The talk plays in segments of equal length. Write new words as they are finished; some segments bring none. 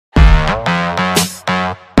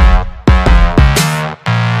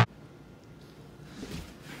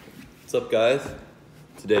What's up, guys?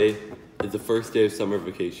 Today is the first day of summer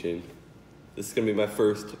vacation. This is gonna be my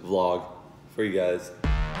first vlog for you guys.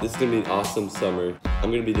 This is gonna be an awesome summer.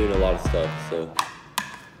 I'm gonna be doing a lot of stuff, so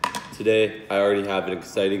today I already have an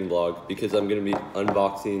exciting vlog because I'm gonna be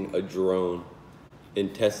unboxing a drone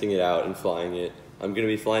and testing it out and flying it. I'm gonna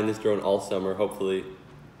be flying this drone all summer, hopefully,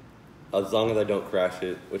 as long as I don't crash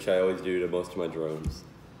it, which I always do to most of my drones.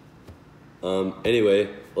 Anyway,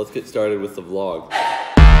 let's get started with the vlog.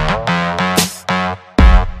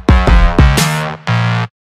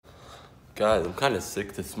 Guys, I'm kind of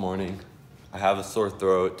sick this morning. I have a sore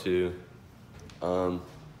throat too.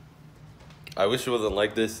 I wish it wasn't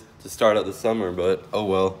like this to start out the summer, but oh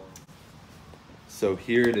well. So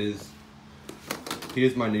here it is.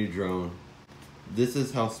 Here's my new drone. This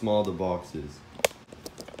is how small the box is.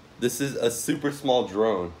 This is a super small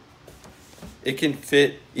drone. It can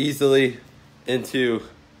fit easily into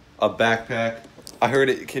a backpack. I heard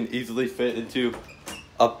it can easily fit into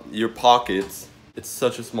your pockets. It's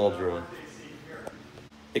such a small drone.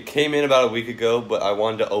 It came in about a week ago, but I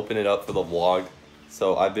wanted to open it up for the vlog.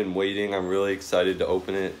 So I've been waiting. I'm really excited to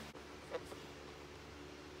open it.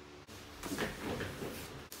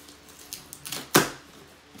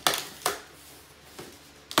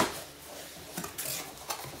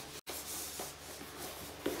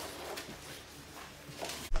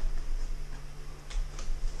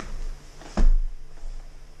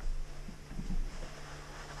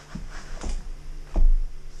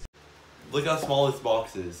 Look how small this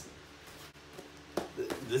box is.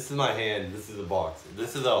 This is my hand, this is a box.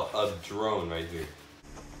 This is a drone right here.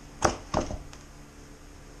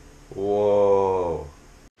 Whoa.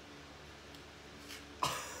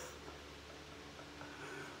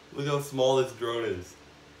 Look how small this drone is.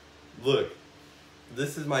 Look,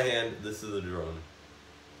 this is my hand, this is a drone.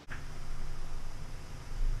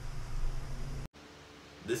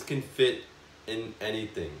 This can fit in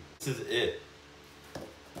anything. This is it.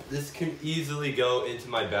 This can easily go into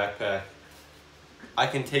my backpack. I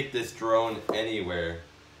can take this drone anywhere.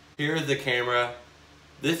 Here's the camera.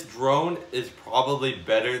 This drone is probably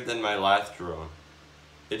better than my last drone.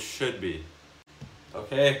 It should be.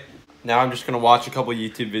 Okay, now I'm just gonna watch a couple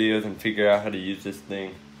YouTube videos and figure out how to use this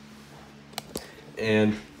thing.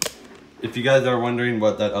 And if you guys are wondering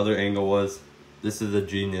what that other angle was, this is a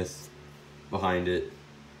genius behind it.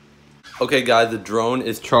 Okay guys, the drone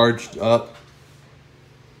is charged up.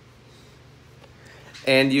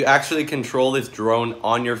 And you actually control this drone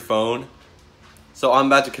on your phone. So I'm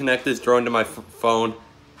about to connect this drone to my phone,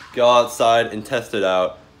 go outside and test it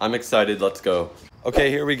out. I'm excited, let's go. Okay,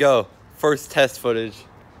 here we go. First test footage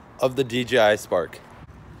of the DJI Spark.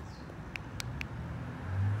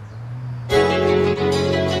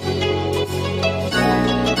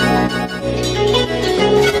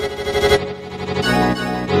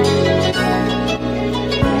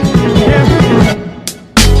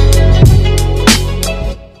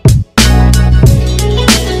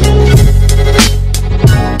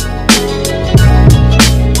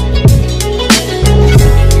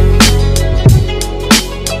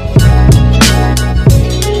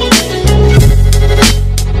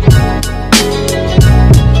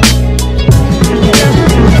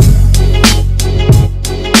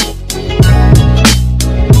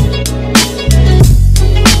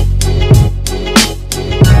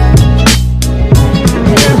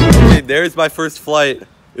 There's my first flight.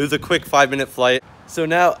 It was a quick 5-minute flight. So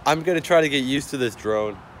now I'm gonna try to get used to this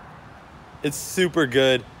drone. It's super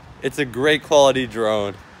good. It's a great quality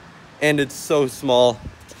drone. And it's so small,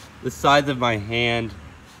 the size of my hand.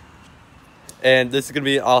 And this is gonna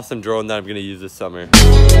be an awesome drone that I'm gonna use this summer.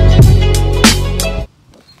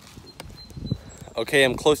 Okay,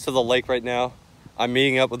 I'm close to the lake right now. I'm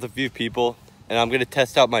meeting up with a few people and I'm gonna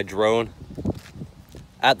test out my drone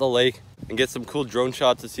at the lake and get some cool drone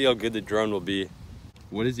shots to see how good the drone will be.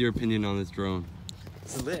 What is your opinion on this drone?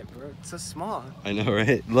 It's lit, bro. It's so small. I know,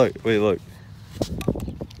 right? Look, wait, look.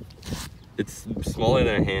 It's smaller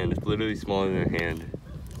than a hand. It's literally smaller than a hand.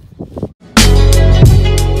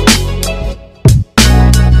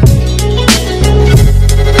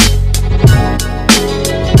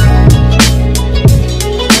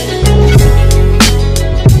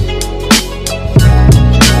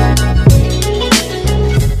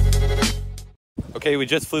 Okay, we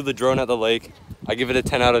just flew the drone at the lake. I give it a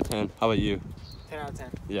 10 out of 10. How about you? 10 out of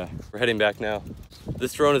 10. Yeah, we're heading back now.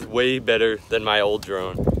 This drone is way better than my old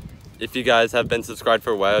drone. If you guys have been subscribed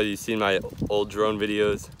for a while, you've seen my old drone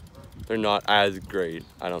videos. They're not as great,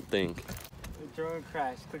 I don't think. The drone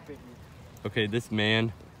crashed. Click the Okay, this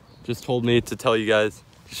man just told me to tell you guys,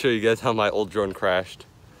 to show you guys how my old drone crashed.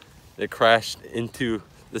 It crashed into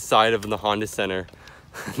the side of the Honda Center.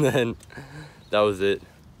 And then that was it.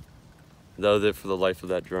 That was it for the life of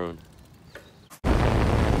that drone.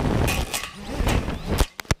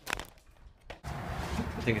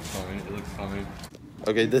 I think it's fine. It looks fine.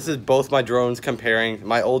 Okay, this is both my drones comparing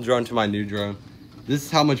my old drone to my new drone. This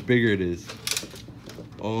is how much bigger it is.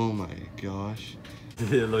 Oh my gosh.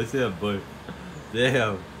 Let me see that butt.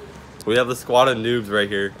 Damn. We have the squad of noobs right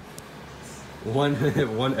here. One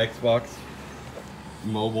Xbox,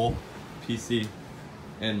 mobile, PC,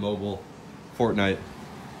 and mobile. Fortnite.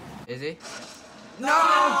 Is he?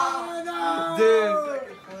 No! No! Dude.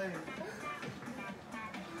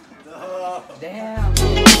 No. Damn.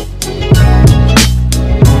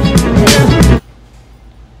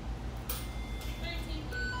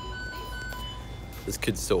 This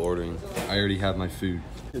kid's still ordering. I already have my food.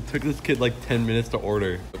 It took this kid like 10 minutes to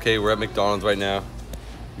order. Okay, we're at McDonald's right now.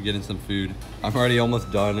 We're getting some food. I'm already almost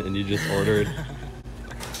done and you just ordered.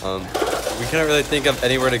 We couldn't really think of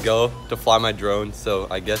anywhere to go to fly my drone, so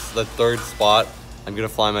I guess the third spot I'm gonna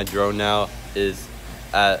fly my drone now is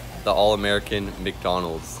at the All-American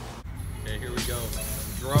McDonald's. Okay, here we go.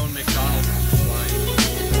 Drone McDonald's flying.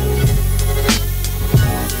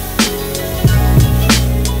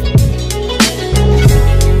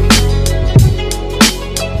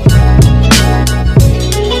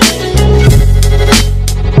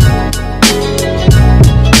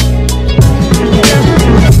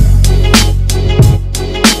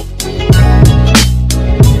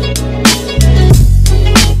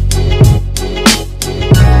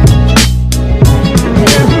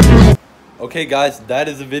 Okay guys, that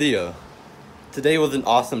is the video. Today was an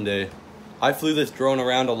awesome day. I flew this drone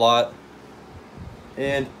around a lot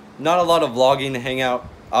and not a lot of vlogging to hang out.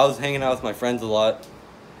 I was hanging out with my friends a lot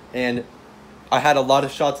and I had a lot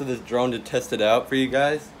of shots of this drone to test it out for you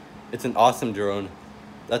guys. It's an awesome drone.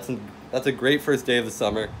 That's a great first day of the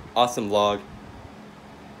summer. Awesome vlog.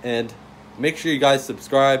 And make sure you guys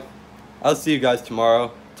subscribe. I'll see you guys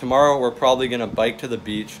tomorrow. Tomorrow we're probably gonna bike to the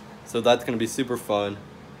beach, so that's gonna be super fun.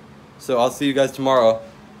 So I'll see you guys tomorrow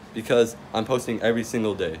because I'm posting every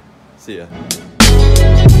single day. See ya.